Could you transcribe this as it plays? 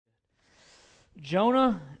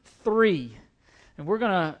Jonah 3. And we're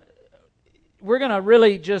gonna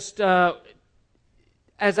really just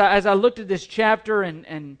as I looked at this chapter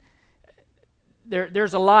and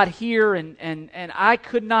there's a lot here and I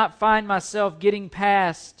could not find myself getting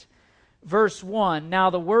past verse 1. Now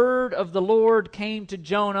the word of the Lord came to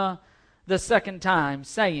Jonah the second time,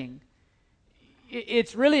 saying,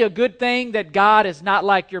 it's really a good thing that God is not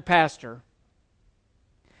like your pastor.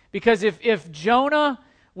 Because if Jonah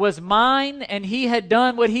was mine and he had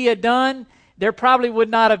done what he had done, there probably would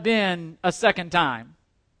not have been a second time.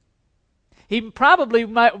 He probably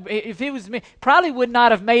might, if he was me, probably would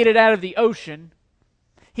not have made it out of the ocean.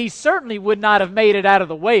 He certainly would not have made it out of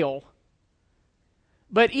the whale.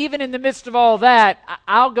 But even in the midst of all that,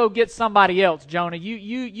 I'll go get somebody else, Jonah.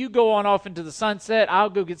 You go on off into the sunset. I'll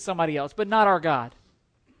go get somebody else, but not our God.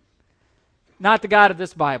 Not the God of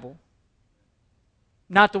this Bible.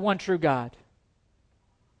 Not the one true God.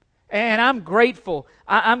 And I'm grateful.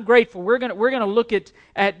 I'm grateful. We're gonna look at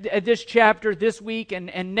this chapter this week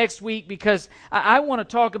and next week because I want to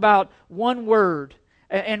talk about one word.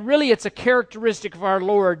 And really it's a characteristic of our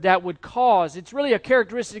Lord that would cause. It's really a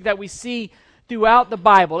characteristic that we see throughout the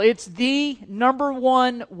Bible. It's the number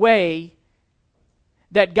one way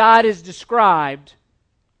that God is described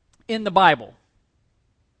in the Bible.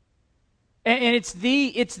 And it's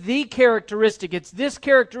the characteristic, it's this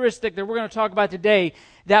characteristic that we're going to talk about today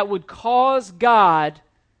that would cause God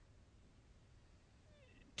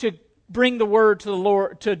to bring the word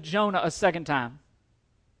to Jonah a second time.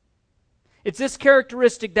 It's this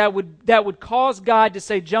characteristic that would cause God to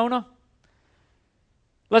say, Jonah,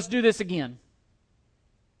 let's do this again.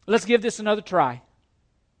 Let's give this another try.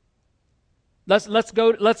 Let's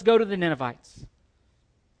go to the Ninevites.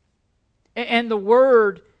 And the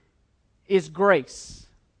word is grace.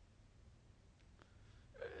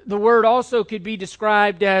 The word also could be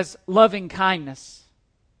described as loving kindness.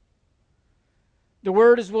 The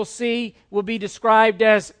word, as we'll see, will be described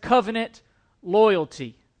as covenant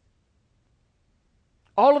loyalty.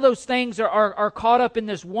 All of those things are caught up in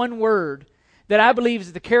this one word that I believe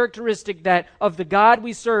is the characteristic that of the God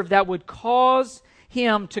we serve that would cause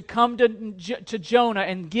him to come to Jonah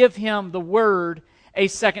and give him the word a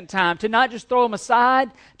second time. To not just throw him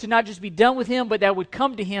aside, to not just be done with him, but that would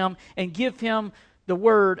come to him and give him the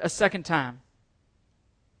word a second time.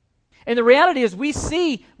 And the reality is we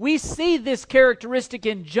see this characteristic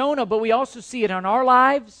in Jonah, but we also see it in our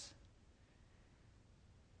lives.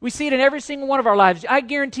 We see it in every single one of our lives. I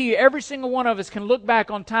guarantee you every single one of us can look back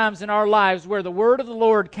on times in our lives where the word of the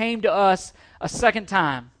Lord came to us a second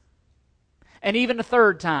time, and even a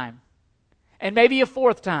third time, and maybe a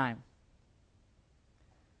fourth time.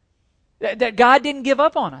 That God didn't give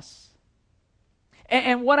up on us.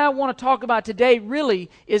 And what I want to talk about today really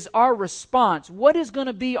is our response. What is going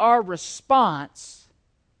to be our response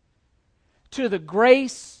to the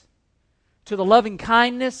grace, to the loving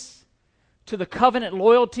kindness, to the covenant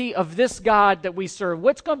loyalty of this God that we serve?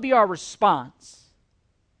 What's going to be our response?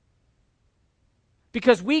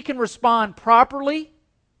 Because we can respond properly,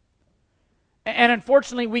 and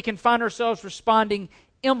unfortunately we can find ourselves responding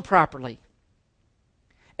improperly.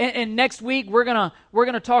 And next week we're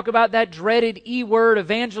gonna talk about that dreaded E word,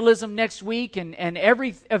 evangelism, next week. And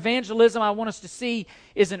every evangelism I want us to see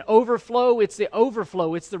is an overflow. It's the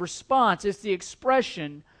overflow. It's the response. It's the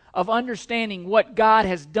expression of understanding what God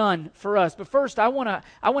has done for us. But first, I want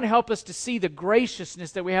to help us to see the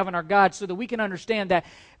graciousness that we have in our God, so that we can understand that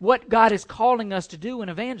what God is calling us to do in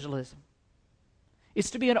evangelism is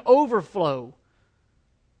to be an overflow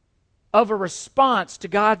of a response to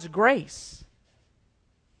God's grace.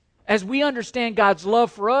 As we understand God's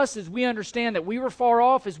love for us, as we understand that we were far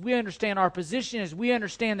off, as we understand our position, as we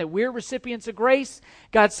understand that we're recipients of grace,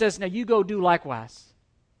 God says, now you go do likewise.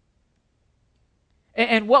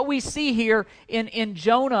 And what we see here in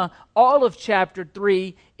Jonah, all of chapter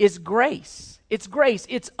 3, is grace. It's grace.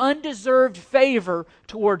 It's undeserved favor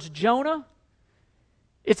towards Jonah.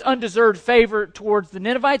 It's undeserved favor towards the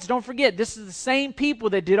Ninevites. Don't forget, this is the same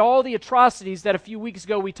people that did all the atrocities that a few weeks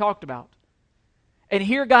ago we talked about. And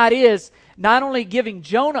here God is not only giving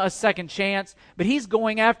Jonah a second chance, but he's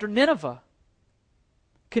going after Nineveh.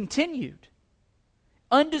 Continued.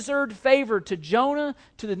 Undeserved favor to Jonah,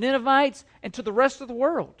 to the Ninevites, and to the rest of the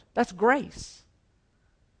world. That's grace.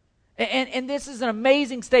 And this is an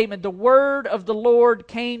amazing statement. The word of the Lord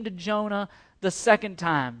came to Jonah the second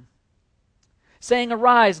time, saying,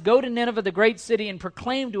 Arise, go to Nineveh, the great city, and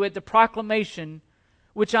proclaim to it the proclamation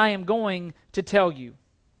which I am going to tell you.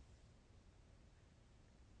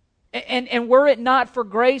 And were it not for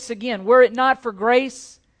grace, again, were it not for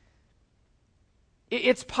grace,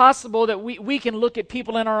 It's possible that we can look at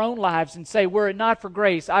people in our own lives and say, were it not for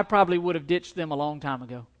grace, I probably would have ditched them a long time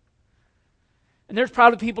ago. And there's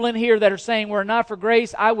probably people in here that are saying, were it not for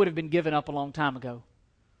grace, I would have been given up a long time ago.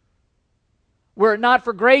 Were it not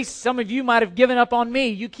for grace, some of you might have given up on me.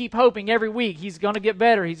 You keep hoping every week he's going to get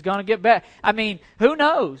better. He's going to get better. I mean, who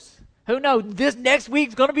knows? Who knows? This next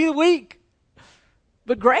week's going to be the week.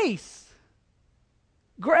 But grace.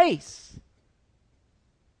 Grace.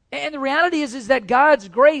 And the reality is that God's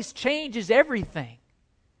grace changes everything.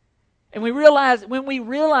 And when we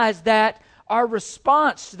realize that, our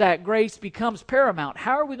response to that grace becomes paramount.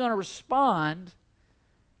 How are we going to respond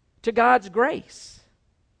to God's grace?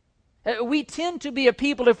 We tend to be a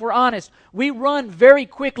people, if we're honest, we run very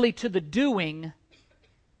quickly to the doing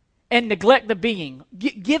and neglect the being.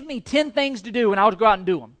 Give me 10 things to do and I'll go out and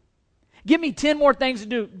do them. Give me 10 more things to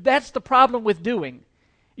do. That's the problem with doing.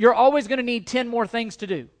 You're always going to need 10 more things to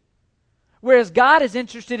do. Whereas God is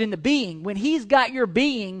interested in the being. When He's got your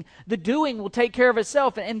being, the doing will take care of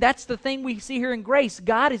itself. And that's the thing we see here in grace.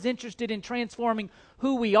 God is interested in transforming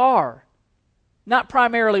who we are. Not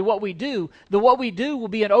primarily what we do. The what we do will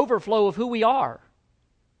be an overflow of who we are.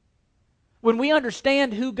 When we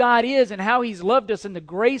understand who God is and how He's loved us and the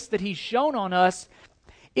grace that He's shown on us,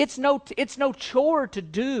 it's no chore to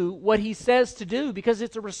do what He says to do because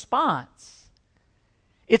it's a response.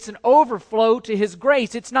 It's an overflow to His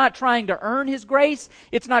grace. It's not trying to earn His grace.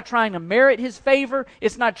 It's not trying to merit His favor.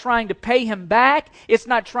 It's not trying to pay Him back. It's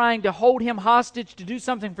not trying to hold Him hostage to do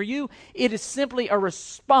something for you. It is simply a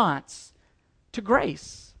response to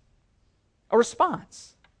grace. A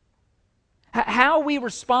response. How we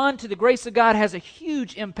respond to the grace of God has a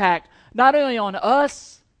huge impact, not only on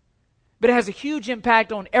us, but it has a huge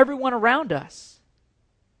impact on everyone around us.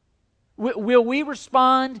 Will we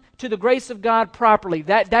respond to the grace of God properly?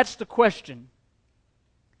 That's the question.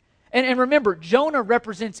 And remember, Jonah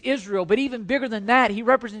represents Israel, but even bigger than that, he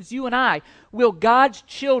represents you and I. Will God's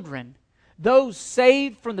children, those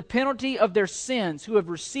saved from the penalty of their sins, who have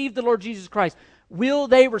received the Lord Jesus Christ, will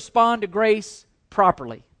they respond to grace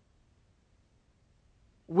properly?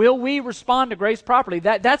 Will we respond to grace properly?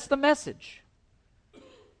 That's the message.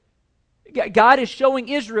 God is showing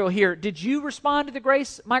Israel here, did you respond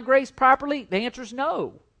to my grace properly? The answer is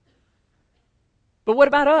no. But what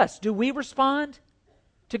about us? Do we respond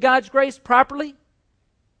to God's grace properly?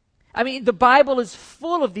 I mean, the Bible is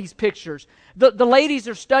full of these pictures. The ladies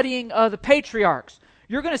are studying the patriarchs.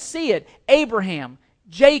 You're going to see it. Abraham,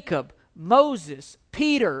 Jacob, Moses,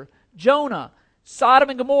 Peter, Jonah, Sodom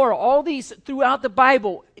and Gomorrah, all these throughout the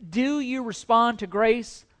Bible. Do you respond to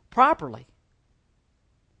grace properly?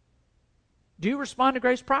 Do you respond to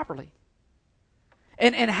grace properly?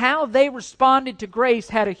 And how they responded to grace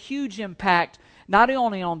had a huge impact, not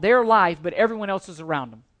only on their life, but everyone else's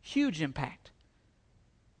around them. Huge impact.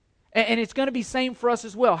 And it's going to be same for us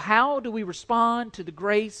as well. How do we respond to the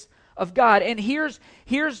grace of God? And here's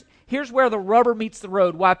where the rubber meets the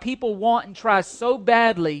road. Why people want and try so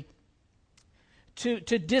badly to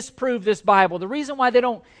disprove this Bible. The reason why they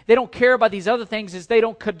don't care about these other things is they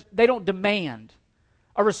don't demand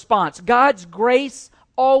a response. God's grace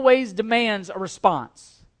always demands a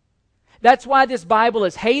response. That's why this Bible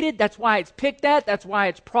is hated. That's why it's picked at. That's why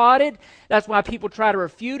it's prodded. That's why people try to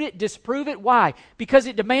refute it, disprove it. Why? Because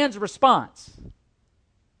it demands a response.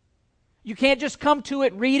 You can't just come to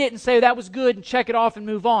it, read it, and say that was good and check it off and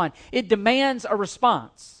move on. It demands a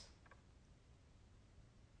response.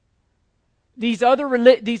 These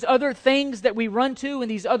other things that we run to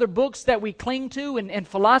and these other books that we cling to and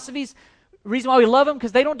philosophies, the reason why we love them,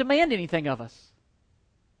 because they don't demand anything of us.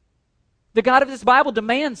 The God of this Bible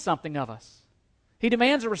demands something of us. He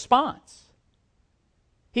demands a response.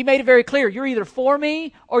 He made it very clear, you're either for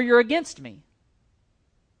me or you're against me.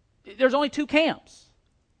 There's only two camps.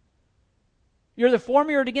 You're either for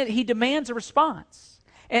me or against. He demands a response.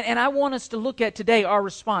 And I want us to look at today our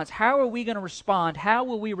response. How are we going to respond? How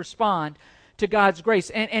will we respond to God's grace?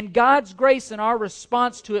 And God's grace and our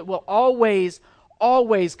response to it will always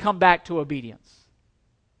come back to obedience.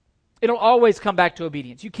 It'll always come back to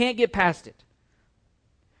obedience. You can't get past it.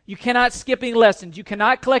 You cannot skip any lessons. You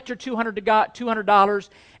cannot collect your $200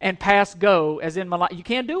 and pass go, as in my life. You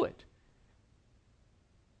can't do it.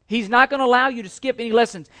 He's not going to allow you to skip any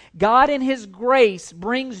lessons. God in His grace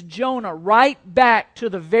brings Jonah right back to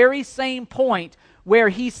the very same point where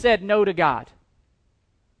he said no to God.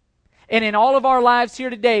 And in all of our lives here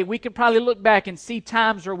today, we can probably look back and see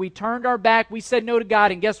times where we turned our back, we said no to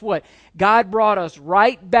God, and guess what? God brought us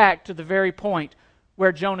right back to the very point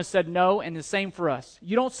where Jonah said no, and the same for us.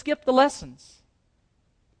 You don't skip the lessons.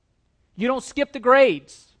 You don't skip the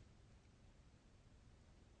grades.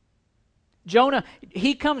 Jonah,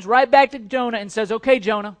 he comes right back to Jonah and says, okay,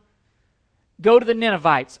 Jonah, go to the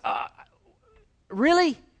Ninevites.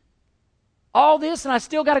 Really? All this and I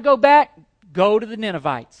still got to go back? Go to the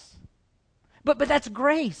Ninevites. But that's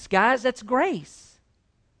grace, guys. That's grace.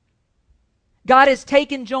 God has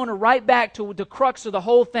taken Jonah right back to the crux of the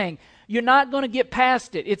whole thing. You're not going to get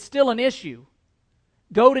past it. It's still an issue.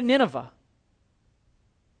 Go to Nineveh.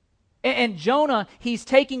 And Jonah, he's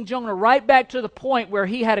taking Jonah right back to the point where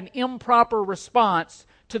he had an improper response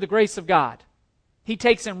to the grace of God. He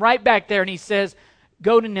takes him right back there and he says,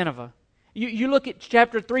 go to Nineveh. You look at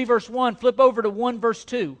chapter 3, verse 1, flip over to 1, verse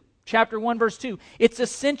 2. Chapter 1, verse 2. It's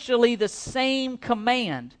essentially the same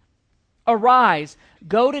command. Arise,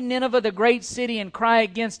 go to Nineveh, the great city, and cry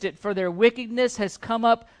against it, for their wickedness has come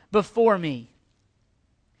up before me.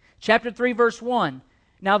 Chapter 3, verse 1.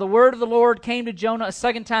 Now the word of the Lord came to Jonah a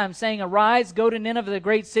second time, saying, Arise, go to Nineveh, the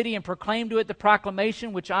great city, and proclaim to it the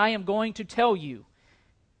proclamation which I am going to tell you.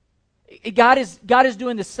 God is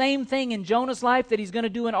doing the same thing in Jonah's life that He's going to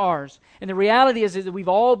do in ours. And the reality is that we've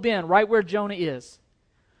all been right where Jonah is.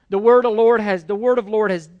 The word of the Lord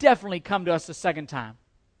has definitely come to us a second time.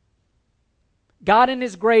 God in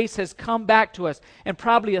His grace has come back to us, and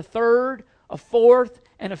probably a third, a fourth,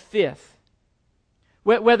 and a fifth.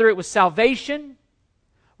 Whether it was salvation,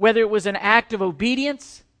 whether it was an act of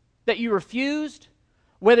obedience that you refused,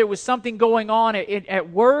 whether it was something going on at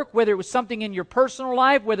work, whether it was something in your personal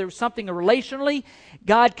life, whether it was something relationally,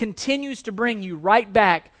 God continues to bring you right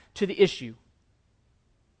back to the issue.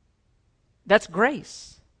 That's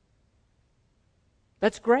grace.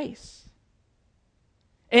 That's grace.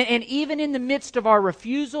 And even in the midst of our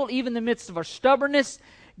refusal, even in the midst of our stubbornness,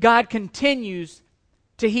 God continues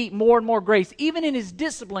to heap more and more grace. Even in His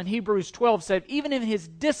discipline, Hebrews 12 said, even in His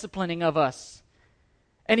disciplining of us.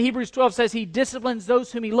 And Hebrews 12 says He disciplines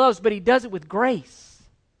those whom He loves, but He does it with grace.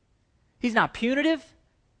 He's not punitive.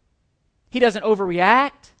 He doesn't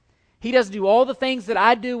overreact. He doesn't do all the things that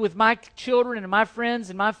I do with my children and my friends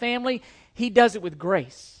and my family. He does it with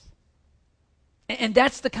grace. And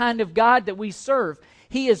that's the kind of God that we serve.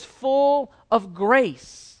 He is full of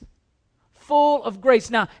grace. Full of grace.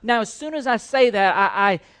 Now as soon as I say that,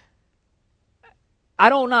 I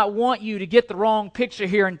do not want you to get the wrong picture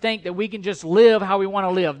here and think that we can just live how we want to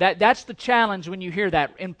live. That's the challenge when you hear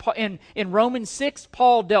that. In Romans 6,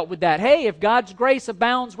 Paul dealt with that. Hey, if God's grace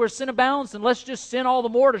abounds where sin abounds, then let's just sin all the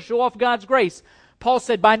more to show off God's grace. Paul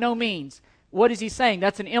said, by no means. What is he saying?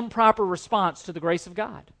 That's an improper response to the grace of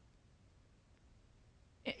God.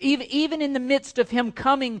 Even in the midst of him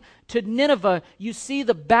coming to Nineveh, you see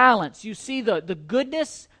the balance. You see the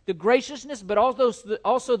goodness, the graciousness, but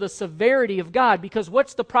also the severity of God. Because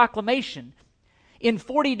what's the proclamation? In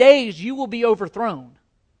 40 days you will be overthrown.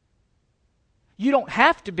 You don't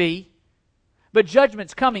have to be, but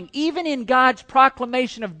judgment's coming. Even in God's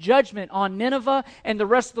proclamation of judgment on Nineveh and the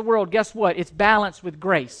rest of the world, guess what? It's balanced with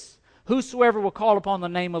grace. Whosoever will call upon the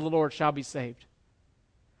name of the Lord shall be saved.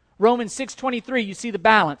 Romans 6:23, you see the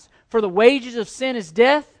balance. For the wages of sin is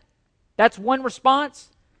death. That's one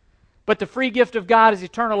response. But the free gift of God is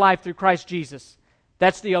eternal life through Christ Jesus.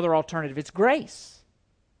 That's the other alternative. It's grace.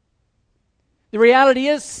 The reality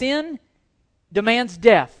is sin demands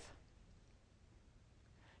death.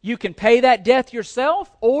 You can pay that death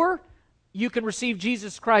yourself, or you can receive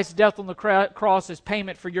Jesus Christ's death on the cross as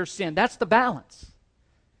payment for your sin. That's the balance.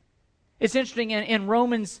 It's interesting in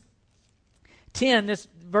Romans 10, this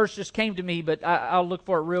verse just came to me, but I'll look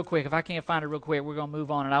for it real quick. If I can't find it real quick, we're going to move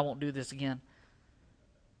on, and I won't do this again.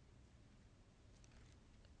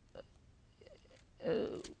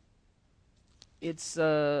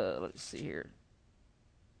 Let's see here.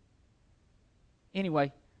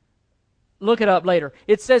 Anyway, look it up later.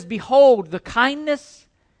 It says, behold, the kindness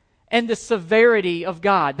and the severity of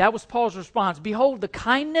God. That was Paul's response. Behold, the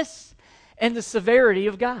kindness and the severity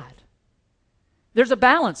of God. There's a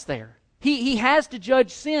balance there. He has to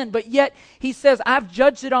judge sin, but yet he says, I've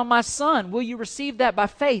judged it on my Son. Will you receive that by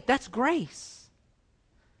faith? That's grace.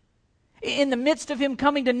 In the midst of him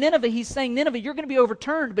coming to Nineveh, he's saying, Nineveh, you're going to be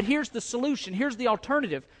overturned, but here's the solution. Here's the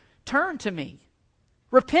alternative. Turn to me.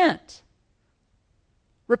 Repent.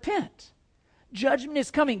 Repent. Judgment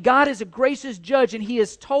is coming. God is a gracious judge, and He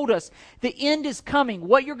has told us the end is coming.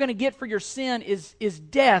 What you're going to get for your sin is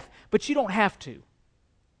death, but you don't have to.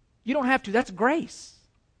 You don't have to. That's grace.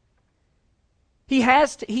 He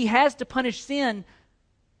has to punish sin,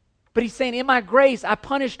 but He's saying, in my grace, I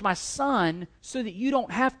punished my Son so that you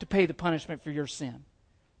don't have to pay the punishment for your sin.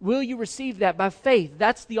 Will you receive that by faith?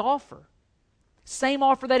 That's the offer. Same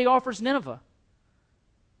offer that He offers Nineveh.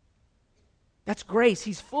 That's grace.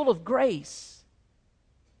 He's full of grace.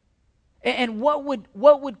 And what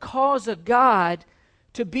would cause a God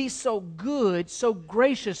to be so good, so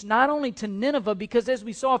gracious, not only to Nineveh, because as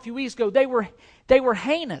we saw a few weeks ago, they were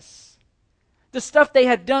heinous. The stuff they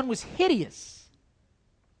had done was hideous.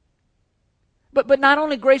 But not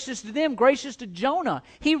only gracious to them, gracious to Jonah.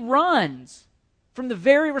 He runs from the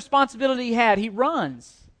very responsibility he had. He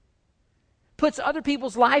runs. Puts other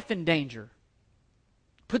people's life in danger.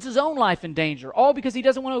 Puts his own life in danger, all because he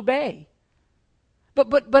doesn't want to obey.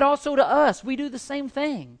 But also to us, we do the same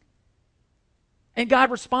thing. And God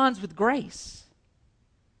responds with grace.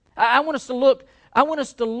 I want us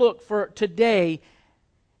to look for today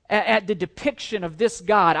at the depiction of this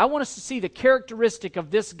God. I want us to see the characteristic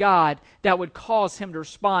of this God that would cause him to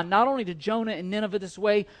respond not only to Jonah and Nineveh this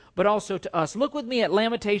way, but also to us. Look with me at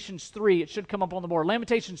Lamentations 3. It should come up on the board.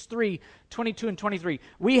 Lamentations 3, 22 and 23.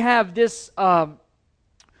 We have this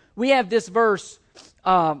verse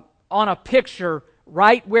on a picture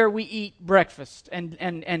right where we eat breakfast and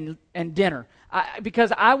dinner.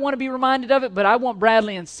 Because I want to be reminded of it, but I want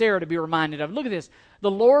Bradley and Sarah to be reminded of it. Look at this. The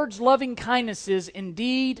Lord's loving kindnesses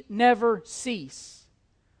indeed never cease,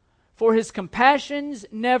 for his compassions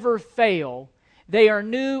never fail. They are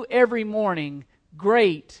new every morning.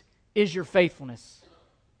 Great is your faithfulness.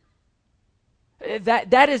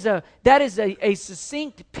 That is a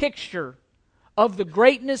succinct picture of the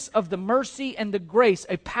greatness of the mercy and the grace,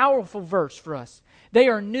 a powerful verse for us. They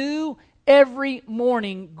are new every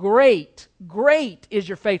morning. Great is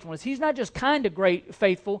your faithfulness. He's not just kind of great,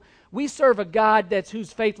 faithful. We serve a God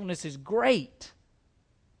whose faithfulness is great.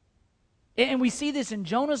 And we see this in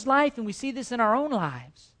Jonah's life, and we see this in our own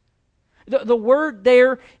lives. The word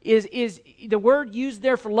there is the word used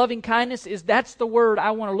there for loving kindness that's the word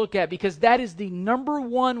I want to look at, because that is the number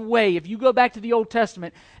one way. If you go back to the Old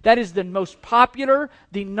Testament, that is the most popular,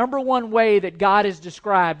 the number one way that God is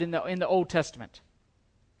described in the Old Testament.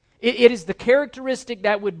 It is the characteristic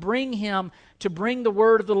that would bring him to bring the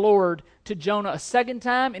word of the Lord to Jonah a second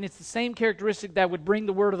time, and it's the same characteristic that would bring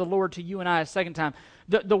the word of the Lord to you and I a second time.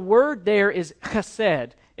 The word there is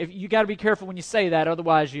chesed. You got to be careful when you say that,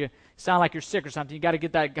 otherwise you sound like you're sick or something. You got to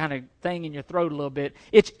get that kind of thing in your throat a little bit.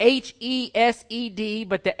 It's H-E-S-E-D,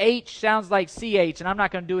 but the H sounds like C-H, and I'm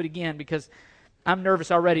not going to do it again because I'm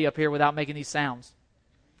nervous already up here without making these sounds.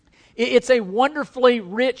 It's a wonderfully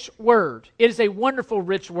rich word. It is a wonderful,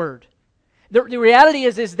 rich word. The reality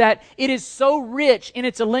is that it is so rich in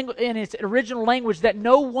its original language that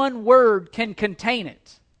no one word can contain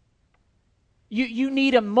it. You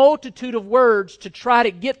need a multitude of words to try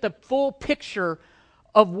to get the full picture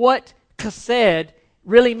of what chesed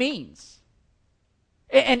really means.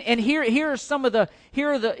 And here are some of the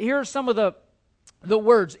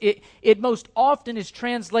words. It most often is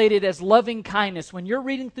translated as loving kindness. When you're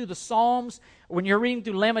reading through the Psalms, when you're reading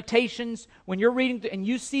through Lamentations, when you're reading and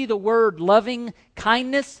you see the word loving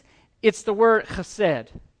kindness, it's the word chesed.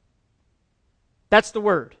 That's the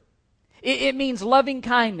word. It means loving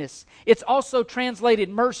kindness. It's also translated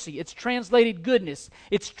mercy. It's translated goodness.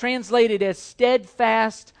 It's translated as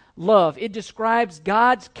steadfast love. It describes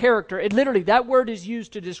God's character. That word is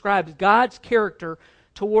used to describe God's character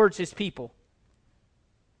towards his people.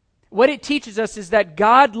 What it teaches us is that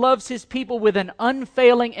God loves his people with an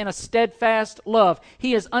unfailing and a steadfast love.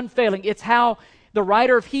 He is unfailing. It's how the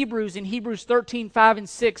writer of Hebrews in Hebrews 13, 5 and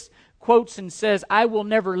 6 quotes and says, I will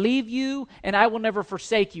never leave you and I will never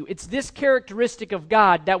forsake you. It's this characteristic of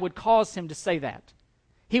God that would cause him to say that.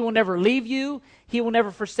 He will never leave you. He will never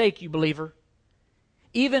forsake you, believer.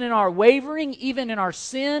 Even in our wavering, even in our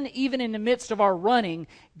sin, even in the midst of our running,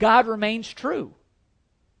 God remains true.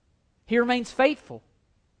 He remains faithful.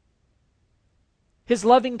 His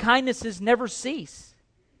loving kindnesses never cease.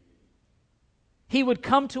 He would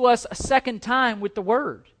come to us a second time with the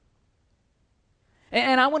word.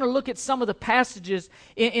 And I want to look at some of the passages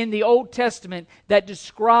in the Old Testament that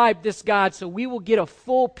describe this God, so we will get a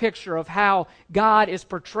full picture of how God is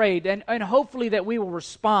portrayed, and hopefully that we will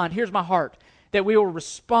respond. Here's my heart, that we will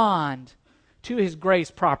respond to his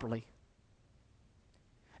grace properly.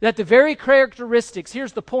 That the very characteristics,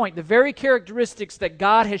 here's the point, the very characteristics that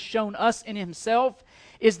God has shown us in himself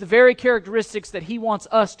is the very characteristics that he wants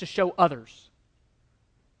us to show others.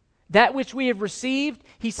 That which we have received,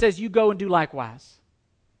 he says, you go and do likewise.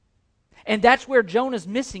 And that's where Jonah's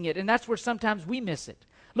missing it, and that's where sometimes we miss it.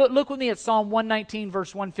 Look with me at Psalm 119,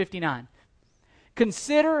 verse 159.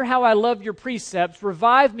 Consider how I love your precepts.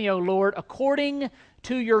 Revive me, O Lord, according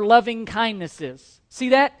to your loving kindnesses. See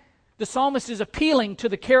that? The psalmist is appealing to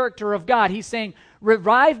the character of God. He's saying,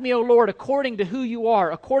 revive me, O Lord, according to who you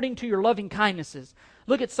are, according to your loving kindnesses.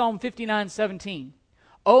 Look at Psalm 59:17.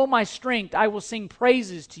 O my strength, I will sing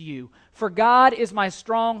praises to you. For God is my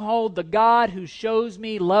stronghold, the God who shows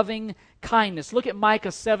me loving kindness. Look at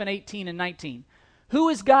Micah 7:18 and 19. Who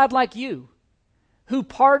is God like you, who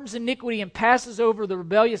pardons iniquity and passes over the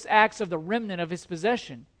rebellious acts of the remnant of his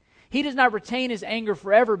possession? He does not retain his anger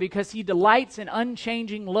forever because he delights in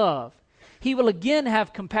unchanging love. He will again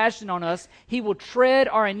have compassion on us. He will tread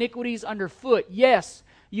our iniquities underfoot. Yes,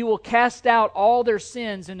 you will cast out all their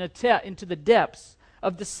sins into the depths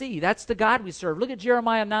of the sea. That's the God we serve. Look at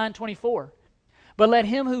Jeremiah 9:24. But let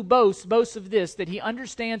him who boasts boast of this, that he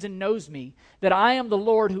understands and knows me, that I am the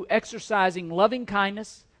Lord who exercises loving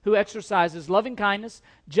kindness,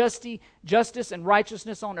 justice, and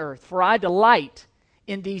righteousness on earth. For I delight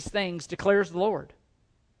in these things, declares the Lord.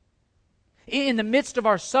 In the midst of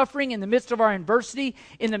our suffering, in the midst of our adversity,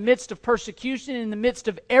 in the midst of persecution, in the midst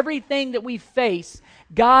of everything that we face,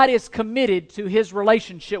 God is committed to his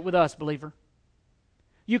relationship with us, believer.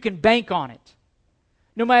 You can bank on it.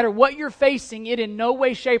 No matter what you're facing, it in no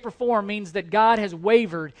way, shape, or form means that God has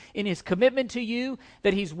wavered in his commitment to you,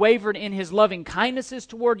 that he's wavered in his loving kindnesses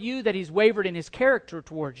toward you, that he's wavered in his character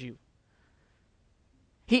towards you.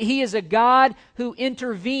 He is a God who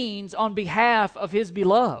intervenes on behalf of his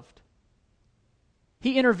beloved.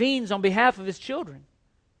 He intervenes on behalf of his children.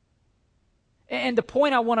 And the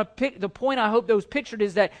point I hope those pictured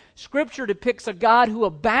is that Scripture depicts a God who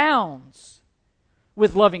abounds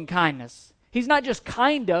with loving kindness. He's not just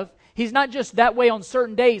kind of, he's not just that way on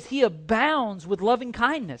certain days. He abounds with loving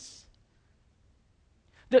kindness.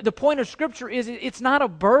 The point of Scripture is it's not a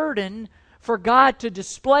burden for God to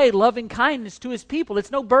display loving kindness to his people.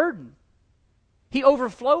 It's no burden. He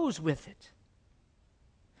overflows with it.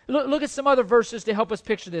 Look at some other verses to help us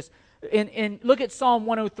picture this. And look at Psalm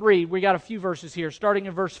 103. We got a few verses here, starting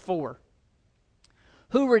in verse 4.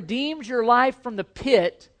 Who redeems your life from the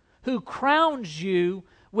pit, who crowns you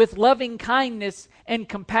with loving kindness and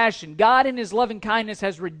compassion. God in his loving kindness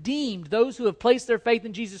has redeemed those who have placed their faith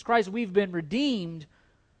in Jesus Christ. We've been redeemed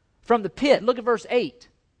from the pit. Look at verse 8.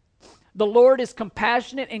 The Lord is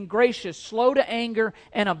compassionate and gracious, slow to anger,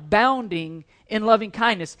 and abounding in loving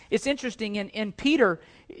kindness. It's interesting, in Peter,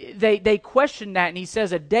 they question that, and he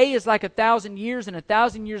says, a day is like 1,000 years, and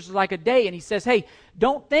 1,000 years is like a day. And he says, hey,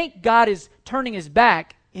 don't think God is turning his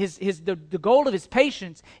back. The goal of his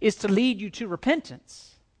patience is to lead you to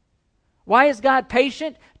repentance. Why is God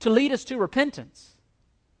patient? To lead us to repentance.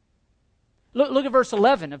 Look at verse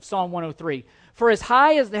 11 of Psalm 103. For as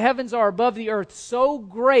high as the heavens are above the earth, so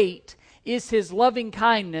great is his loving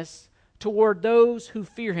kindness toward those who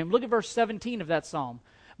fear him. Look at verse 17 of that psalm.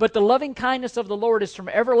 But the loving kindness of the Lord is from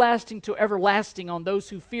everlasting to everlasting on those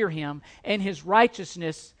who fear him, and his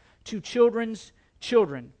righteousness to children's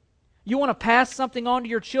children. You want to pass something on to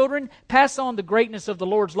your children? Pass on the greatness of the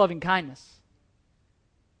Lord's loving kindness.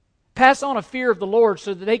 Pass on a fear of the Lord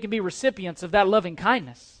so that they can be recipients of that loving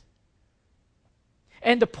kindness.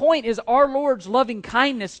 And the point is, our Lord's loving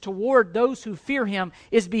kindness toward those who fear him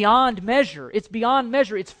is beyond measure. It's beyond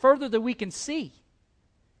measure. It's further than we can see.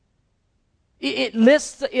 It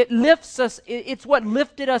lifts us. It's what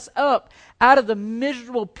lifted us up out of the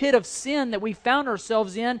miserable pit of sin that we found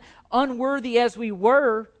ourselves in, unworthy as we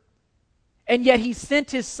were. And yet he sent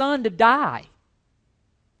his Son to die,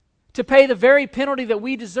 to pay the very penalty that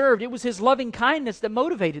we deserved. It was his loving kindness that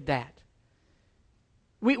motivated that.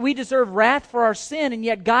 We deserve wrath for our sin, and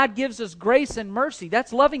yet God gives us grace and mercy.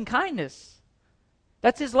 That's loving kindness.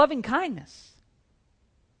 That's his loving kindness.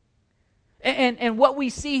 And what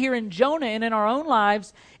we see here in Jonah and in our own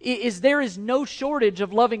lives is there is no shortage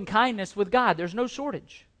of loving kindness with God. There's no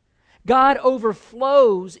shortage. God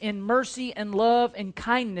overflows in mercy and love and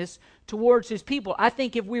kindness towards his people. I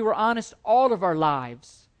think if we were honest, all of our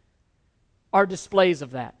lives are displays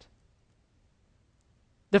of that.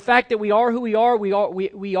 The fact that we are who we are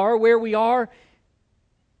where we are,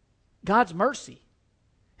 God's mercy,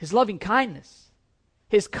 his loving kindness,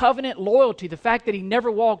 his covenant loyalty, the fact that he never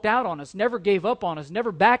walked out on us, never gave up on us,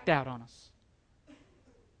 never backed out on us.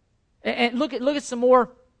 And look at some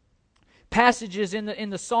more passages in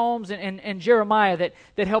the Psalms and Jeremiah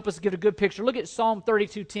that help us get a good picture. Look at Psalm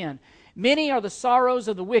 32:10. Many are the sorrows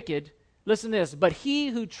of the wicked, listen to this, but he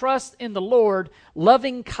who trusts in the Lord,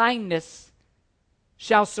 loving kindness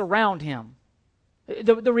shall surround him.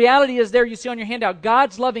 The reality is there, you see on your handout,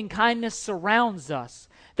 God's loving kindness surrounds us.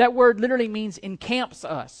 That word literally means encamps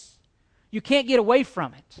us. You can't get away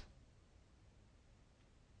from it.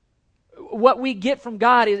 What we get from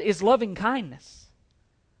God is loving kindness.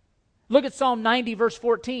 Look at Psalm 90, verse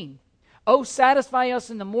 14. Oh, satisfy us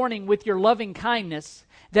in the morning with your loving kindness,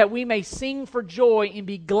 that we may sing for joy and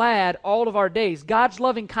be glad all of our days. God's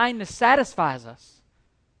loving kindness satisfies us.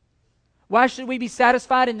 Why should we be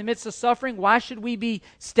satisfied in the midst of suffering? Why should we be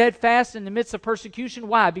steadfast in the midst of persecution?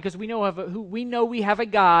 Why? Because we know we have a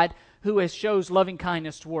God who shows loving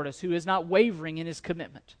kindness toward us, who is not wavering in his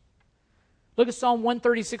commitment. Look at Psalm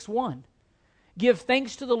 136:1. Give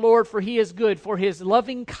thanks to the Lord, for he is good, for his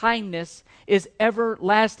loving kindness is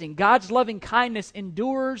everlasting. God's loving kindness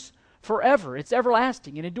endures forever. It's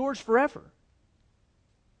everlasting. It endures forever.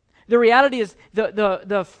 The reality is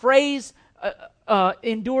the phrase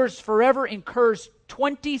endures forever occurs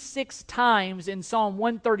 26 times in Psalm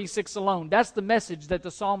 136 alone. That's the message that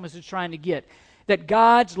the psalmist is trying to get, that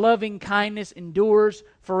God's loving kindness endures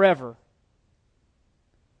forever.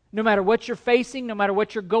 No matter what you're facing, no matter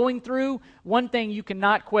what you're going through, one thing you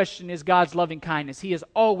cannot question is God's loving kindness. He is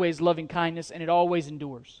always loving kindness, and it always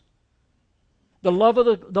endures. The love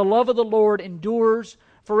of the Lord endures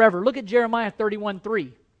forever. Look at Jeremiah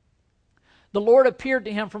 31:3. The Lord appeared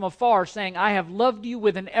to him from afar, saying, I have loved you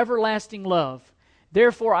with an everlasting love.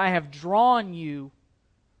 Therefore I have drawn you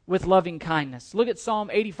with loving kindness. Look at Psalm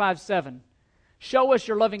 85:7. Show us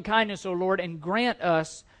your loving kindness, O Lord, and grant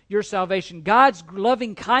us your salvation. God's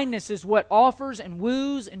loving kindness is what offers and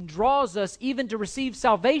woos and draws us even to receive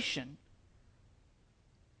salvation.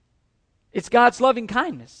 It's God's loving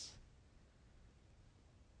kindness.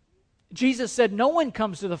 Jesus said, no one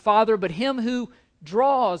comes to the Father but him who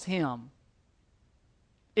draws him.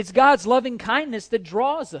 It's God's loving kindness that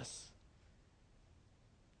draws us.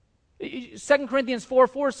 2 Corinthians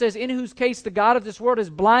 4:4 says, in whose case the God of this world has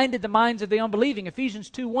blinded the minds of the unbelieving. Ephesians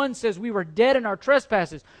 2:1 says, we were dead in our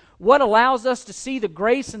trespasses. What allows us to see the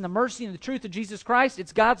grace and the mercy and the truth of Jesus Christ?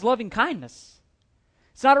 It's God's loving kindness.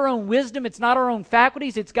 It's not our own wisdom. It's not our own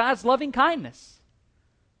faculties. It's God's loving kindness.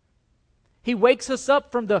 He wakes us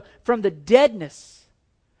up from the deadness,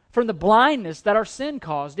 from the blindness that our sin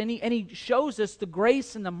caused. And he shows us the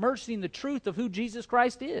grace and the mercy and the truth of who Jesus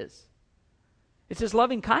Christ is. It's his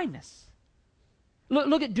loving kindness.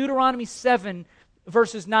 Look at Deuteronomy 7,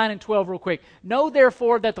 verses 9 and 12 real quick. Know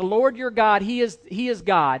therefore that the Lord your God, he is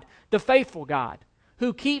God, the faithful God,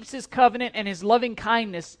 who keeps his covenant and his loving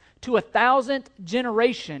kindness to 1,000th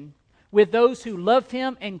generation with those who love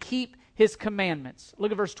him and keep his commandments.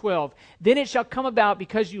 Look at verse 12. Then it shall come about,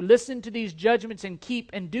 because you listen to these judgments and keep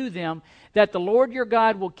and do them, that the Lord your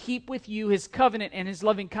God will keep with you his covenant and his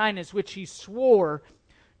loving kindness, which he swore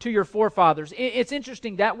to your forefathers. It's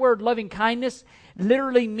interesting, that word loving kindness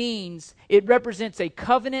literally means, it represents a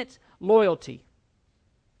covenant loyalty.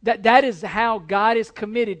 That is how God is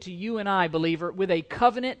committed to you and I, believer, with a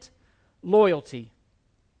covenant loyalty.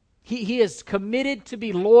 He is committed to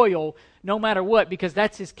be loyal no matter what, because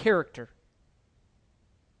that's his character.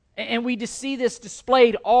 And we just see this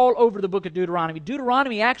displayed all over the book of Deuteronomy.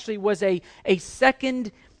 Deuteronomy actually was a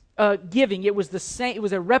second giving. It was the same. It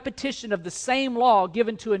was a repetition of the same law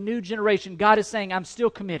given to a new generation. God is saying, I'm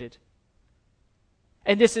still committed.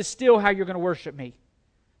 And this is still how you're going to worship me.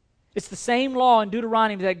 It's the same law in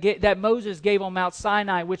Deuteronomy that Moses gave on Mount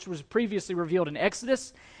Sinai, which was previously revealed in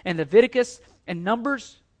Exodus and Leviticus and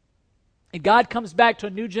Numbers. And God comes back to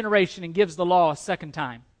a new generation and gives the law a second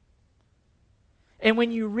time. And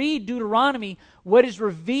when you read Deuteronomy, what is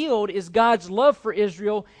revealed is God's love for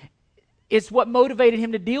Israel. It's what motivated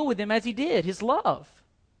him to deal with them as he did, his love.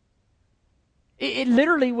 It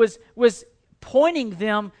literally was pointing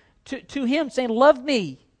them to him, saying, love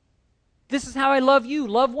me. This is how I love you.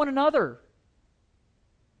 Love one another.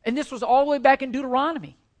 And this was all the way back in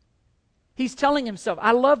Deuteronomy. He's telling himself,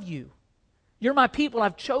 I love you. You're my people.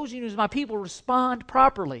 I've chosen you as my people. Respond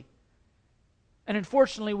properly. And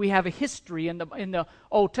unfortunately, we have a history in the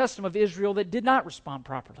Old Testament of Israel that did not respond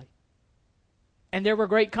properly. And there were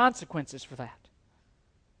great consequences for that.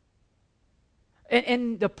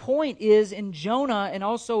 And the point is, in Jonah and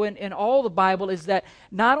also in all the Bible, is that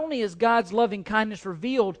not only is God's loving kindness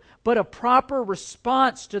revealed, but a proper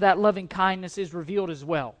response to that loving kindness is revealed as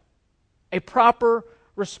well. A proper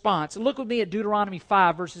response. Look with me at Deuteronomy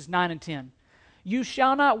 5, verses 9 and 10. You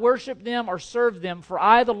shall not worship them or serve them, for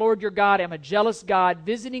I, the Lord your God, am a jealous God,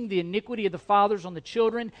 visiting the iniquity of the fathers on the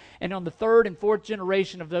children and on the third and fourth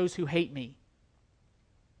generation of those who hate me,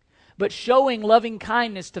 but showing loving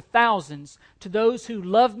kindness to thousands, to those who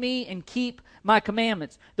love me and keep my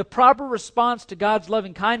commandments. The proper response to God's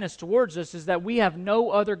loving kindness towards us is that we have no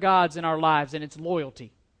other gods in our lives, and it's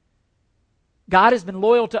loyalty. God has been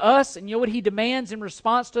loyal to us, and you know what he demands in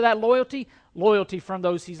response to that loyalty? Loyalty from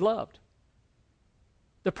those he's loved.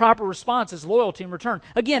 The proper response is loyalty in return.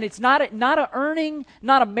 Again, it's not a earning,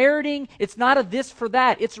 not a meriting, it's not a this for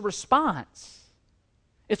that. It's a response.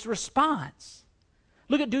 It's a response.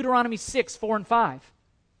 Look at Deuteronomy 6, 4 and 5.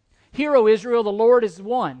 Hear, O Israel, the Lord is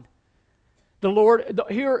one.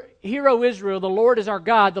 Hear, O Israel, the Lord is our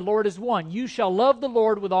God, the Lord is one. You shall love the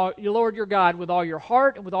Lord your God with all your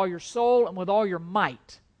heart and with all your soul and with all your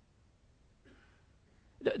might.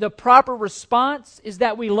 The proper response is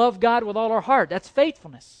that we love God with all our heart. That's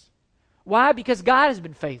faithfulness. Why? Because God has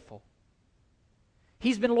been faithful.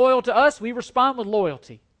 He's been loyal to us, we respond with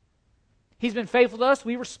loyalty. He's been faithful to us,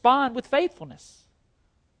 we respond with faithfulness.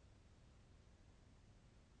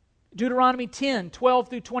 Deuteronomy 10, 12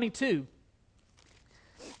 through 22.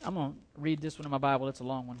 I'm going to read this one in my Bible. It's a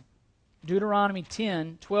long one. Deuteronomy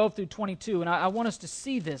 10, 12 through 22. And I want us to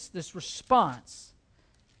see this response.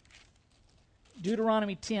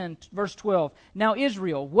 Deuteronomy 10, verse 12. Now,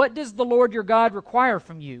 Israel, what does the Lord your God require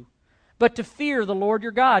from you? But to fear the Lord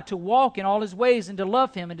your God, to walk in all his ways, and to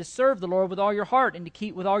love him, and to serve the Lord with all your heart, and to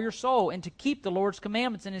keep with all your soul, and to keep the Lord's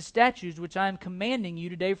commandments and his statutes, which I am commanding you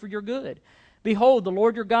today for your good. Behold, the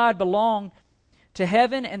Lord your God belonged to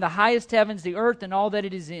heaven and the highest heavens, the earth, and all that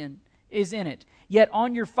it is in it. Yet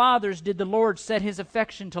on your fathers did the Lord set his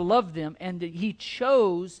affection to love them, and he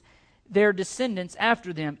chose their descendants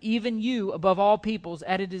after them, even you above all peoples,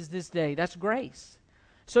 as it is this day. That's grace.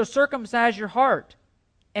 So circumcise your heart,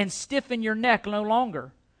 and stiffen your neck no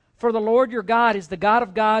longer. For the Lord your God is the God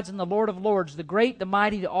of gods and the Lord of lords, the great, the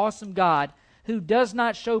mighty, the awesome God, who does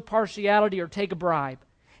not show partiality or take a bribe.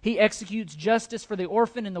 He executes justice for the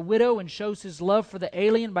orphan and the widow and shows his love for the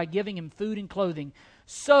alien by giving him food and clothing.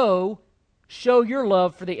 So show your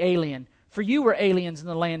love for the alien, for you were aliens in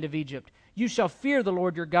the land of Egypt. You shall fear the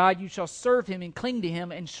Lord your God, you shall serve him and cling to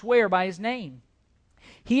him and swear by his name.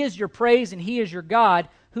 He is your praise and he is your God,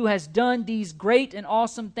 who has done these great and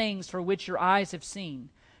awesome things for which your eyes have seen.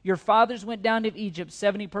 Your fathers went down to Egypt,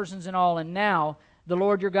 70 persons in all, and now the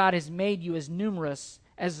Lord your God has made you as numerous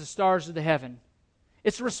as the stars of the heaven.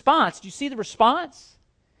 It's a response. Do you see the response?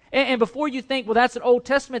 And before you think, well, that's an Old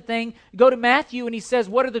Testament thing, go to Matthew and he says,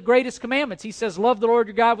 what are the greatest commandments? He says, love the Lord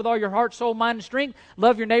your God with all your heart, soul, mind, and strength.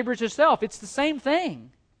 Love your neighbor as yourself. It's the same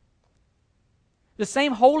thing. The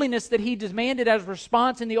same holiness that he demanded as a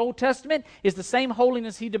response in the Old Testament is the same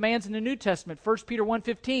holiness he demands in the New Testament. 1 Peter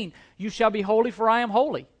 1:15, you shall be holy for I am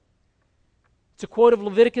holy. It's a quote of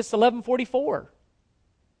Leviticus 11:44.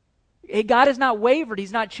 God has not wavered.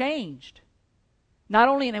 He's not changed. Not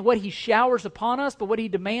only in what he showers upon us, but what he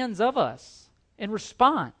demands of us in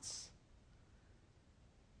response.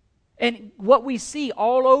 And what we see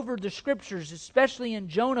all over the Scriptures, especially in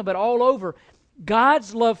Jonah, but all over,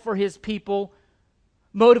 God's love for his people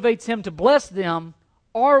motivates him to bless them.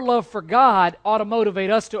 Our love for God ought to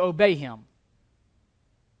motivate us to obey him.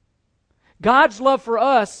 God's love for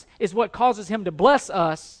us is what causes him to bless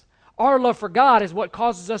us. Our love for God is what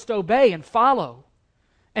causes us to obey and follow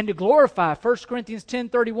and to glorify. 1 Corinthians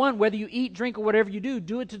 10:31, whether you eat, drink, or whatever you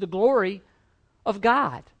do it to the glory of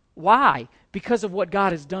God. Why? Because of what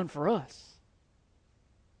God has done for us.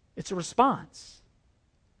 It's a response.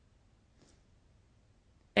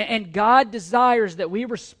 And God desires that we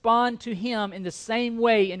respond to him in the same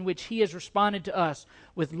way in which he has responded to us,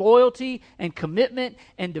 with loyalty and commitment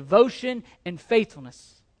and devotion and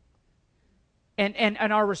faithfulness. And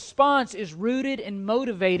our response is rooted and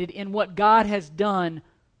motivated in what God has done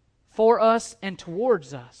for us and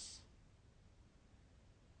towards us.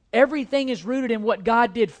 Everything is rooted in what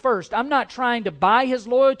God did first. I'm not trying to buy his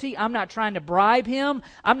loyalty. I'm not trying to bribe him.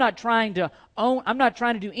 I'm not trying to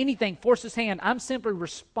do anything, force his hand. I'm simply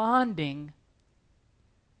responding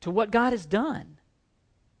to what God has done.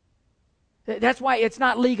 That's why it's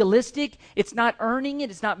not legalistic. It's not earning it.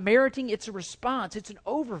 It's not meriting. It's a response. It's an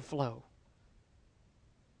overflow.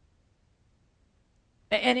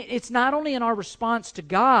 And it's not only in our response to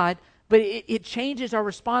God, but it changes our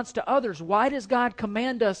response to others. Why does God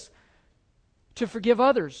command us to forgive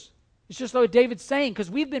others? It's just like David's saying,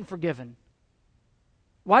 because we've been forgiven.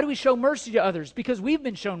 Why do we show mercy to others? Because we've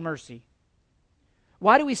been shown mercy.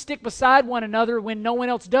 Why do we stick beside one another when no one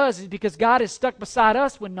else does? It's because God has stuck beside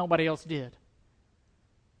us when nobody else did.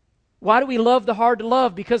 Why do we love the hard to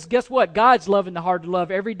love? Because guess what? God's loving the hard to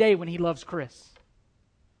love every day when he loves Chris.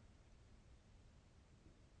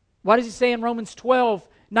 Why does he say in Romans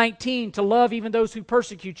 12:19 to love even those who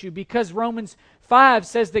persecute you? Because Romans 5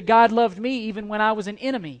 says that God loved me even when I was an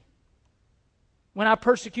enemy, when I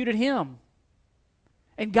persecuted him.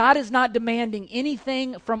 And God is not demanding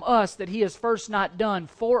anything from us that he has first not done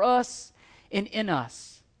for us and in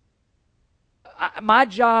us. My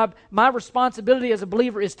job, my responsibility as a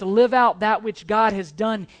believer is to live out that which God has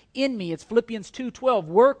done in me. It's Philippians 2:12.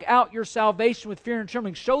 Work out your salvation with fear and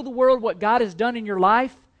trembling. Show the world what God has done in your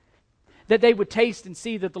life, that they would taste and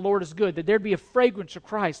see that the Lord is good, that there'd be a fragrance of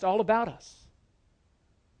Christ all about us.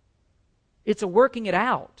 It's a working it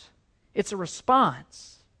out. It's a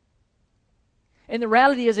response. And the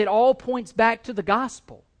reality is it all points back to the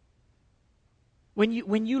gospel. When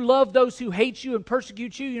you love those who hate you and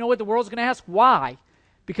persecute you, you know what the world's going to ask? Why?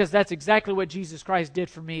 Because that's exactly what Jesus Christ did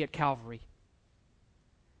for me at Calvary.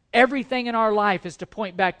 Everything in our life is to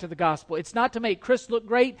point back to the gospel. It's not to make Chris look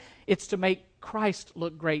great, it's to make Christ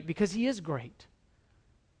look great, because He is great.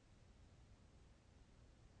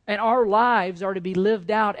 And our lives are to be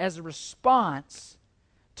lived out as a response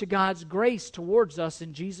to God's grace towards us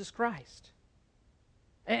in Jesus Christ.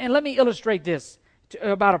 And let me illustrate this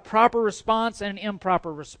about a proper response and an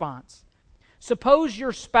improper response. Suppose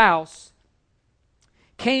your spouse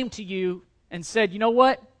came to you and said, you know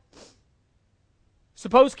what?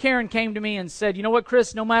 Suppose Karen came to me and said, you know what,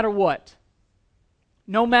 Chris, no matter what,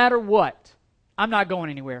 I'm not going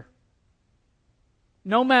anywhere.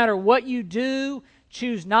 No matter what you do,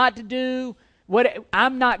 choose not to do,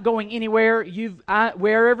 I'm not going anywhere.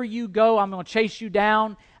 Wherever you go, I'm going to chase you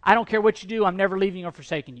down. I don't care what you do. I'm never leaving or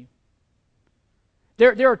forsaking you.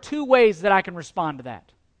 There are two ways that I can respond to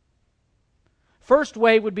that. First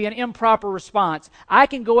way would be an improper response. I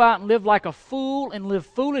can go out and live like a fool and live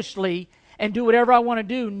foolishly and do whatever I want to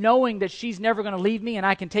do, knowing that she's never going to leave me, and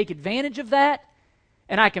I can take advantage of that,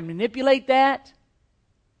 and I can manipulate that.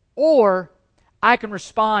 Or I can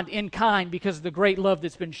respond in kind because of the great love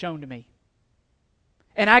that's been shown to me.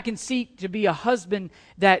 And I can seek to be a husband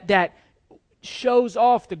that shows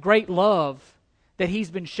off the great love that he's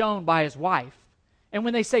been shown by his wife. And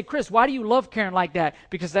when they say, Chris, why do you love Karen like that?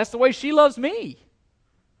 Because that's the way she loves me.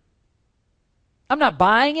 I'm not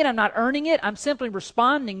buying it. I'm not earning it. I'm simply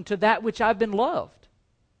responding to that which I've been loved.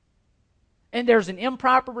 And there's an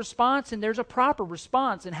improper response and there's a proper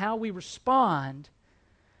response in how we respond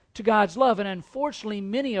to God's love. And unfortunately,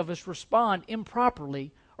 many of us respond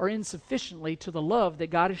improperly or insufficiently to the love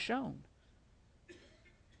that God has shown.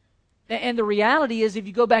 And the reality is, if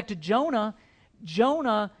you go back to Jonah,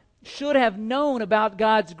 Jonah should have known about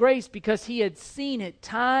God's grace because he had seen it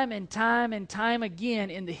time and time and time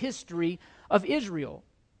again in the history of Israel.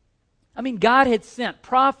 I mean, God had sent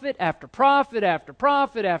prophet after prophet after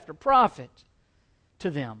prophet after prophet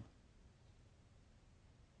to them.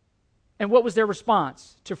 And what was their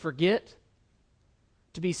response? To forget?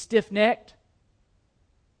 To be stiff-necked?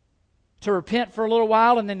 To repent for a little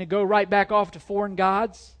while and then to go right back off to foreign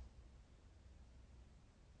gods?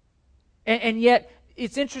 And yet,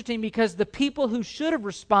 it's interesting because the people who should have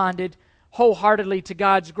responded wholeheartedly to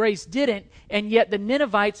God's grace didn't, and yet the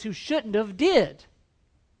Ninevites who shouldn't have did.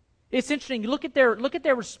 It's interesting. Look at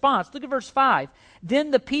their response. Look at verse 5.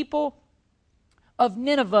 Then the people of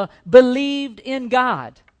Nineveh believed in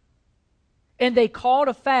God, and they called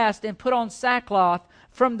a fast and put on sackcloth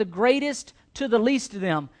from the greatest to the least of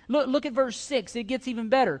them. Look at verse 6. It gets even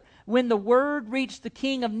better. When the word reached the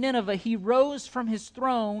king of Nineveh, he rose from his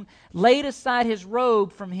throne, laid aside his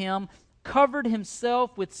robe from him, covered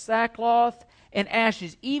himself with sackcloth and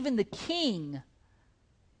ashes. Even the king,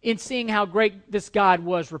 in seeing how great this God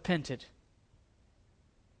was, repented.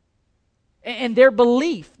 And their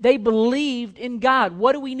belief, they believed in God.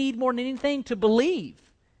 What do we need more than anything? To believe.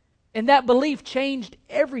 And that belief changed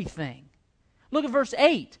everything. Look at verse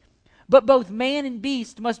 8. But both man and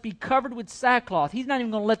beast must be covered with sackcloth. He's not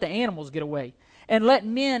even going to let the animals get away. And let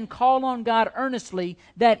men call on God earnestly,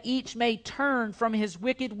 that each may turn from his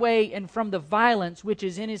wicked way and from the violence which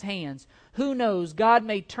is in his hands. Who knows, God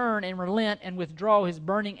may turn and relent and withdraw his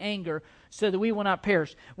burning anger, so that we will not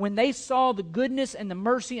perish. When they saw the goodness and the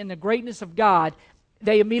mercy and the greatness of God,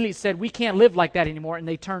 they immediately said, we can't live like that anymore, and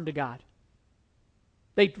they turned to God.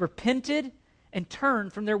 They repented and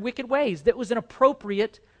turned from their wicked ways. That was an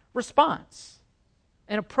appropriate response.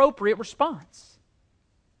 An appropriate response.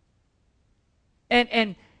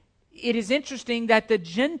 And it is interesting that the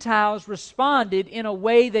Gentiles responded in a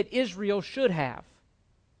way that Israel should have.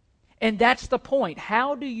 And that's the point.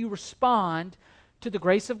 How do you respond to the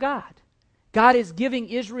grace of God? God is giving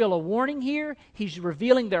Israel a warning here. He's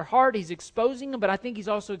revealing their heart. He's exposing them, but I think He's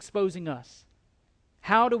also exposing us.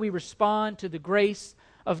 How do we respond to the grace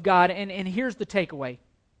of God? And here's the takeaway.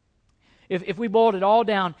 If we boiled it all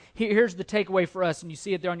down, here's the takeaway for us, and you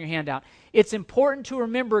see it there on your handout. It's important to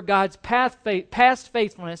remember God's past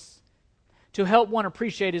faithfulness to help one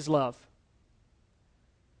appreciate His love.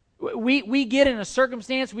 We get in a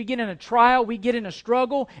circumstance, we get in a trial, we get in a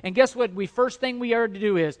struggle, and guess what? First thing we are to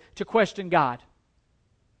do is to question God,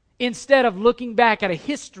 instead of looking back at a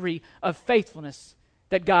history of faithfulness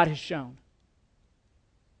that God has shown.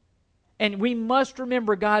 And we must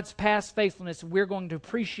remember God's past faithfulness, and we're going to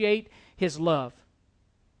appreciate His love.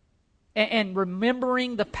 And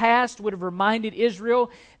remembering the past would have reminded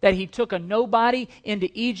Israel that He took a nobody into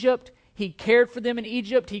Egypt. He cared for them in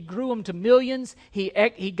Egypt. He grew them to millions. He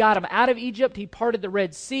got them out of Egypt. He parted the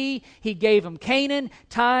Red Sea. He gave them Canaan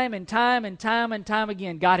time and time and time and time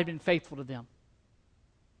again. God had been faithful to them.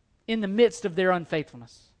 In the midst of their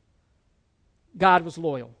unfaithfulness, God was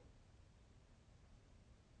loyal.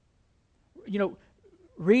 You know,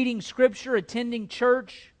 reading Scripture, attending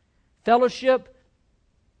church, fellowship,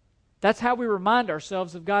 that's how we remind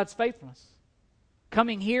ourselves of God's faithfulness.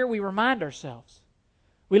 Coming here, we remind ourselves.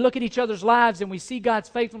 We look at each other's lives and we see God's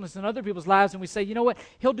faithfulness in other people's lives and we say, you know what?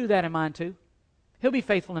 He'll do that in mine too. He'll be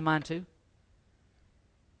faithful in mine too.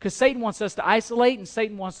 Because Satan wants us to isolate and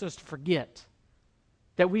Satan wants us to forget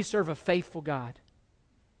that we serve a faithful God.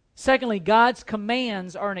 Secondly, God's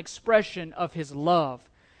commands are an expression of His love.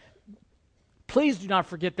 Please do not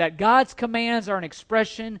forget that. God's commands are an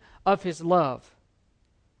expression of His love.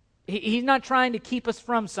 He's not trying to keep us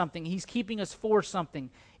from something. He's keeping us for something.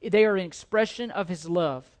 They are an expression of His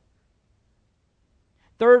love.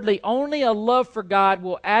 Thirdly, only a love for God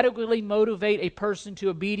will adequately motivate a person to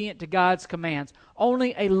obedient to God's commands.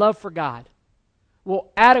 Only a love for God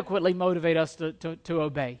will adequately motivate us to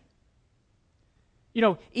obey. You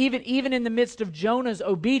know, even in the midst of Jonah's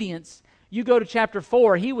obedience, you go to chapter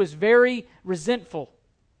 4, he was very resentful.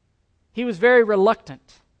 He was very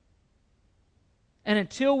reluctant. And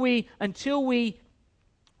until we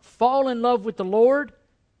fall in love with the Lord,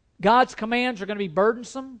 God's commands are going to be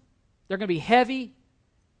burdensome. They're going to be heavy.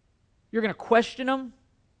 You're going to question them.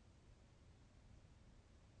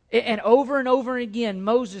 And over again,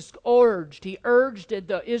 Moses urged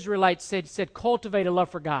the Israelites, said, cultivate a love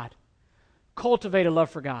for God. Cultivate a love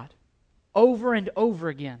for God. Over and over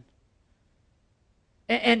again.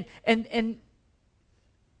 And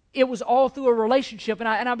it was all through a relationship. And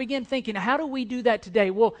I began thinking, how do we do that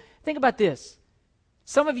today? Well, think about this.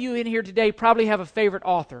 Some of you in here today probably have a favorite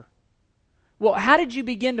author. Well, how did you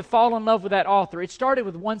begin to fall in love with that author? It started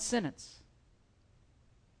with one sentence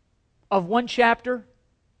of one chapter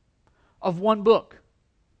of one book,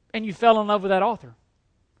 and you fell in love with that author.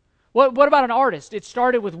 What about an artist? It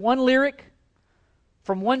started with one lyric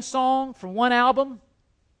from one song, from one album.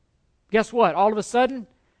 Guess what? All of a sudden,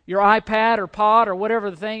 your iPad or pod or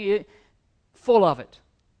whatever the thing, full of it.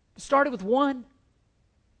 It started with one.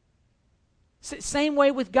 Same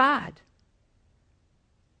way with God.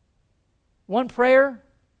 One prayer,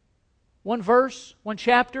 one verse, one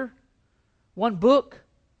chapter, one book,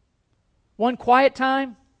 one quiet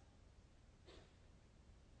time.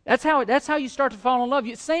 That's how you start to fall in love.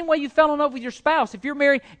 Same way you fell in love with your spouse. If you're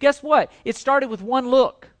married, guess what? It started with one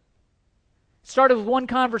look. It started with one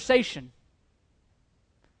conversation.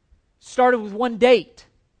 It started with one date.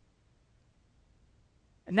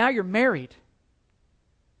 And now you're married.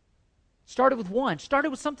 Started with one. Started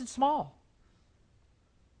with something small.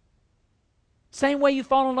 Same way you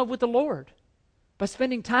fall in love with the Lord, by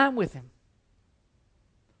spending time with Him.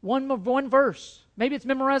 One verse. Maybe it's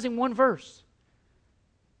memorizing one verse.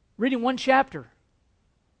 Reading one chapter.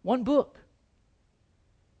 One book.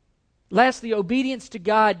 Lastly, obedience to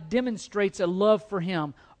God demonstrates a love for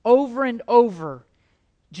Him. Over and over,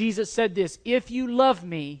 Jesus said this, if you love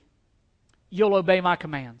me, you'll obey my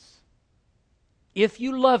commands. If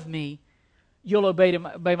you love me, you'll obey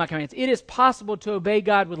my commands. It is possible to obey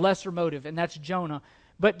God with lesser motive, and that's Jonah.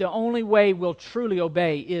 But the only way we'll truly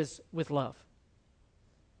obey is with love.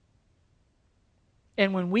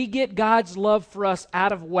 And when we get God's love for us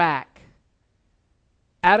out of whack,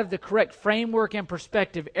 out of the correct framework and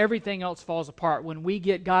perspective, everything else falls apart. When we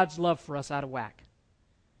get God's love for us out of whack.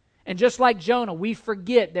 And just like Jonah, we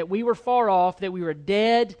forget that we were far off, that we were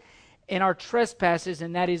dead in our trespasses,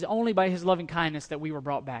 and that is only by His loving kindness that we were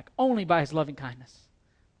brought back. Only by His loving kindness.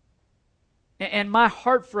 And my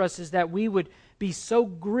heart for us is that we would be so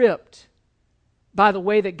gripped by the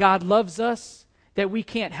way that God loves us that we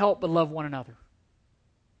can't help but love one another.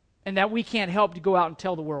 And that we can't help to go out and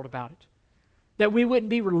tell the world about it. That we wouldn't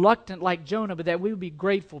be reluctant like Jonah, but that we would be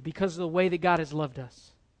grateful because of the way that God has loved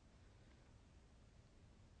us.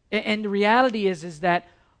 And the reality is that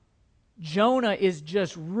Jonah is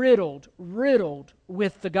just riddled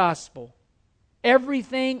with the gospel.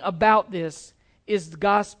 Everything about this is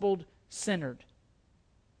gospel-centered.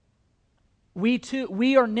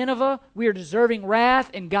 We are Nineveh, we are deserving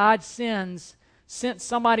wrath, and God sent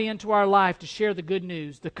somebody into our life to share the good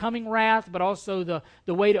news. The coming wrath, but also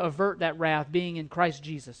the way to avert that wrath being in Christ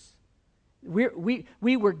Jesus.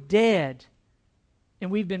 We were dead,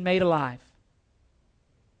 and we've been made alive.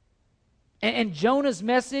 And Jonah's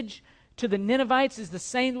message to the Ninevites is the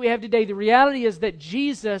same that we have today. The reality is that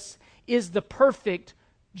Jesus is the perfect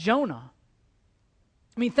Jonah.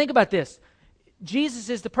 I mean, think about this. Jesus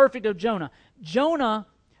is the perfect of Jonah. Jonah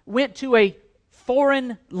went to a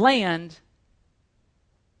foreign land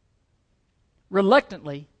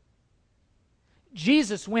reluctantly,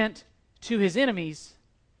 Jesus went to his enemies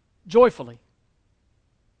joyfully.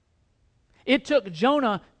 It took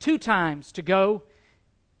Jonah 2 times to go.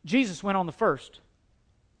 Jesus went on the first.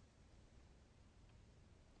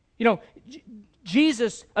 You know,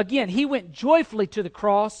 Jesus, again, he went joyfully to the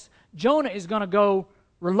cross. Jonah is going to go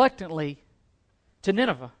reluctantly to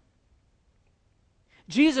Nineveh.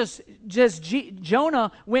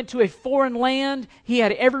 Jonah went to a foreign land. He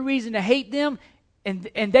had every reason to hate them,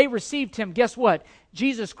 and they received him. Guess what?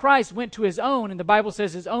 Jesus Christ went to his own, and the Bible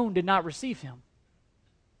says his own did not receive him.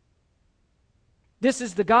 This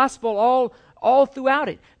is the gospel all throughout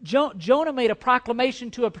it. Jonah made a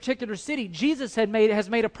proclamation to a particular city. Jesus has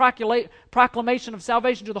made a proclamation of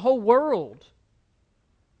salvation to the whole world.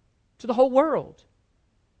 To the whole world.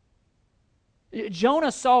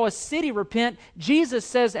 Jonah saw a city repent. Jesus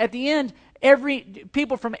says at the end,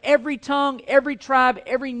 people from every tongue, every tribe,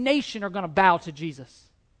 every nation are going to bow to Jesus.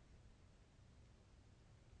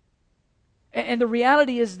 And the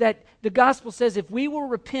reality is that the gospel says if we will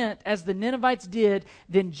repent as the Ninevites did,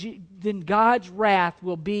 then God's wrath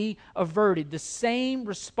will be averted. The same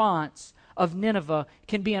response of Nineveh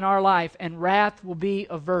can be in our life, and wrath will be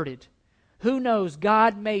averted. Who knows?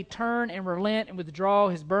 God may turn and relent and withdraw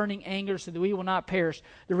his burning anger so that we will not perish.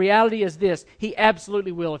 The reality is this: he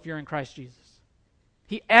absolutely will if you're in Christ Jesus.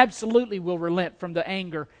 He absolutely will relent from the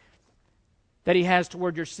anger that he has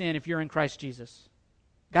toward your sin if you're in Christ Jesus.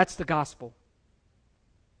 That's the gospel.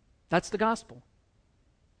 That's the gospel.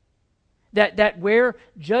 That where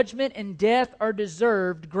judgment and death are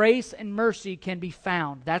deserved, grace and mercy can be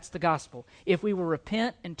found. That's the gospel. If we will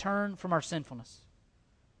repent and turn from our sinfulness.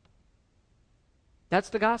 That's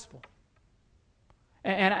the gospel.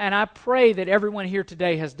 And I pray that everyone here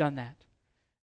today has done that.